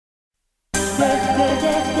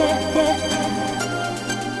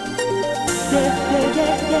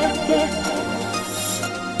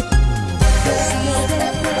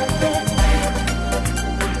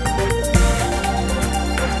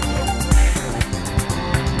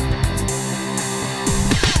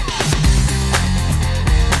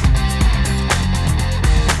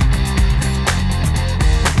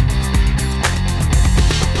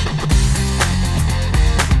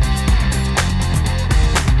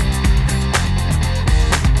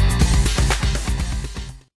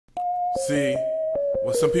See,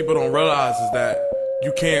 what some people don't realize is that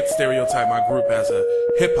you can't stereotype my group as a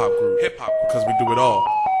hip-hop group, because we do it all.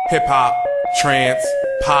 Hip-hop, trance,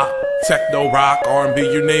 pop, techno, rock, R&B,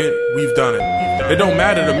 you name it, we've done it. It don't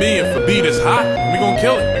matter to me if the beat is hot, we gon'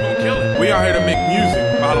 kill it. We out here to make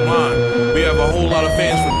music, bottom line. We have a whole lot of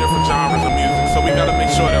fans from different genres of music, so we gotta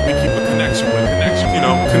make sure that we keep a connection with you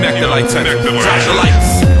know, connected like Tetris. Charge the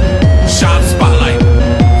lights, shine the spotlight,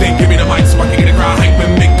 then give me the mic so I can get the crowd hype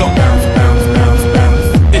and make them bounce, bounce, bounce, bounce.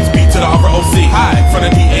 It's B to the ROC, high, front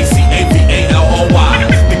of DACAVALOY,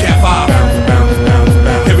 the Cat 5. Bounce, bounce, bounce,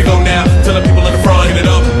 bounce. Here we go now, tell the people in the front, get it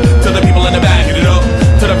up. Tell the people in the back, get it up.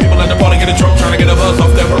 Tell the people in the bottom, get a drunk, trying to get a buzz off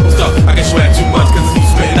that purple stuff. I guess you had too much, cause he's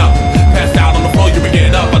spitting up. Passed out on the floor, you been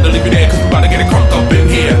getting up. I'll leave you there, cause we about to get it crunk up in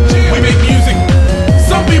here. We make music.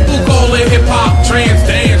 Some people call it hip-hop, trance,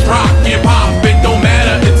 dance, rock, hip-hop. It don't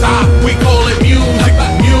matter, it's hot. We call it music,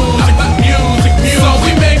 music, music, music. So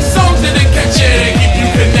we make songs that they catch it and keep you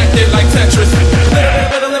connected like Tetris.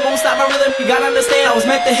 Rhythm won't stop my rhythm, you gotta understand. I was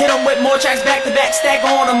meant to hit them with more tracks back to back. Stack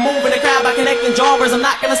on them, moving the crowd by connecting genres. I'm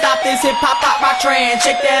not gonna stop this hip-hop, pop, rock, trance.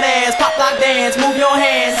 Shake that ass, pop, lock, dance, move your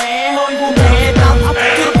hands. Hold your head, up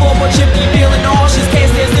to the floor, but you be feeling nauseous.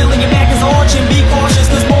 Can't stand still and your back is arching. Be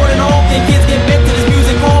cautious, cause more than often kids get bent to this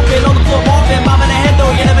music carpet. On the floor walking, bobbing the head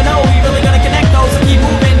though, you never know. You really gonna connect those, so keep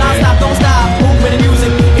moving, non-stop, don't stop. Move with the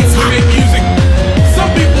music, it's hot. We make music.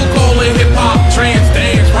 Some people call it hip-hop, trance,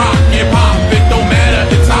 dance, rock, hip-hop. It don't matter,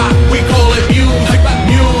 it's hot. We call it music,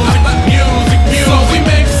 music, music, music. So we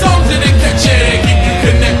make songs that they catch it and keep you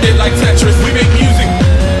connected like Tetris. We make music.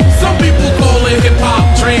 Some people call it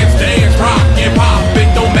hip-hop, trance, dance, rock, hip-hop. It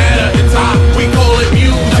don't matter, it's hot. We call it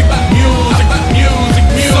music, music, music,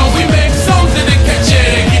 music. So we make songs that they catch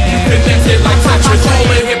it and keep you connected like Tetris.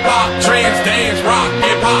 Call it hip-hop, trance, dance, rock,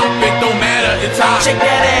 hip-hop. It don't matter, it's hot. Shake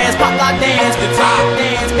that ass, pop, lock, dance. It's hot.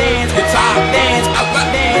 Dance, dance, It's hot. dance,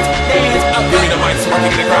 dance, dance. Give me the mic so I can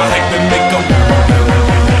get the crowd hype and make them.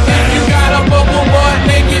 If you got a bubble butt,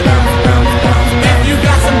 make it. If you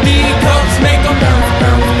got some D cups, make them.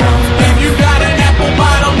 If you got an apple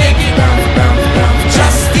bottle, make it.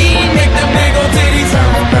 Justine, make them wiggle titties.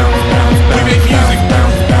 We make music.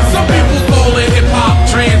 Some people call it hip hop,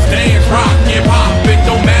 trance, dance, rock, hip hop. It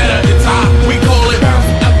don't matter, it's hot. We call it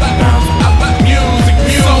music, music.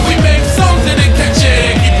 So we make songs that they catch it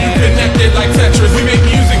and keep you connected like Tetris. We make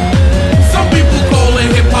music. Some people call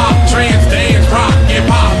it hip hop, trance, dance, rock, hip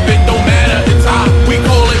hop. It don't matter, it's hot. We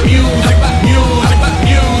call it music, music,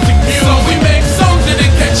 music, music. So we make songs that they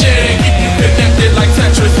catch it and keep you connected like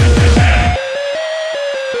Tetris.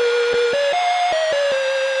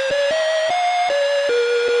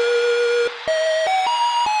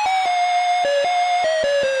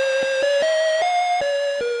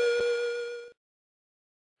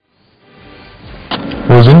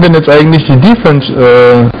 Wo sind denn jetzt eigentlich die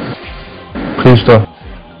Defense-Priester?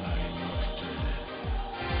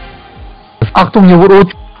 Achtung, hier wurde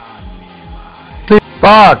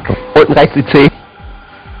Fuck! Unten rechts die C.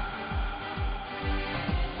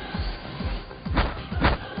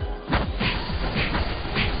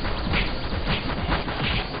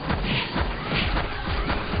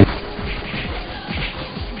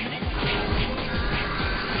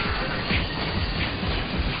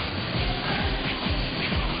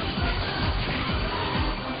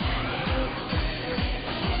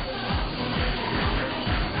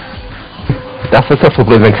 Das ist das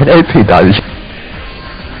Problem, wenn kein LP da ist.